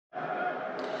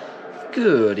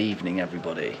Good evening,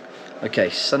 everybody. Okay,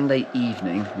 Sunday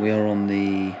evening, we are on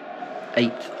the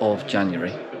 8th of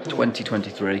January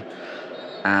 2023,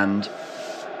 and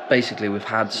basically we've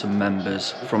had some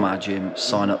members from our gym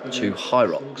sign up to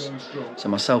HYROX. So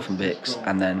myself and Vix,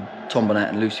 and then Tom Burnett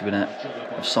and Lucy Burnett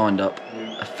have signed up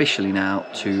officially now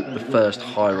to the first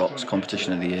HYROX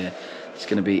competition of the year. It's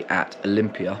going to be at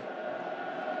Olympia,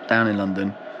 down in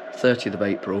London, 30th of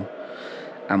April.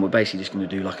 And we're basically just going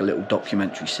to do like a little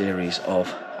documentary series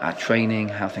of our training,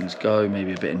 how things go,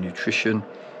 maybe a bit of nutrition,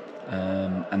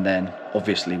 and then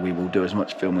obviously we will do as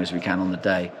much filming as we can on the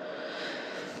day.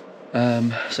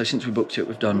 So since we booked it,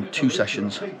 we've done 2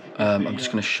 sessions. I'm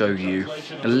just going to show you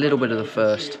a little bit of the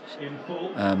first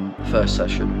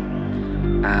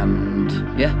session,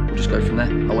 and yeah, we'll just go from there.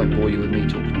 I won't bore you with me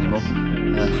talking anymore.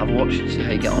 Have a watch, see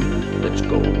how you get on. Let's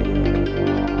go.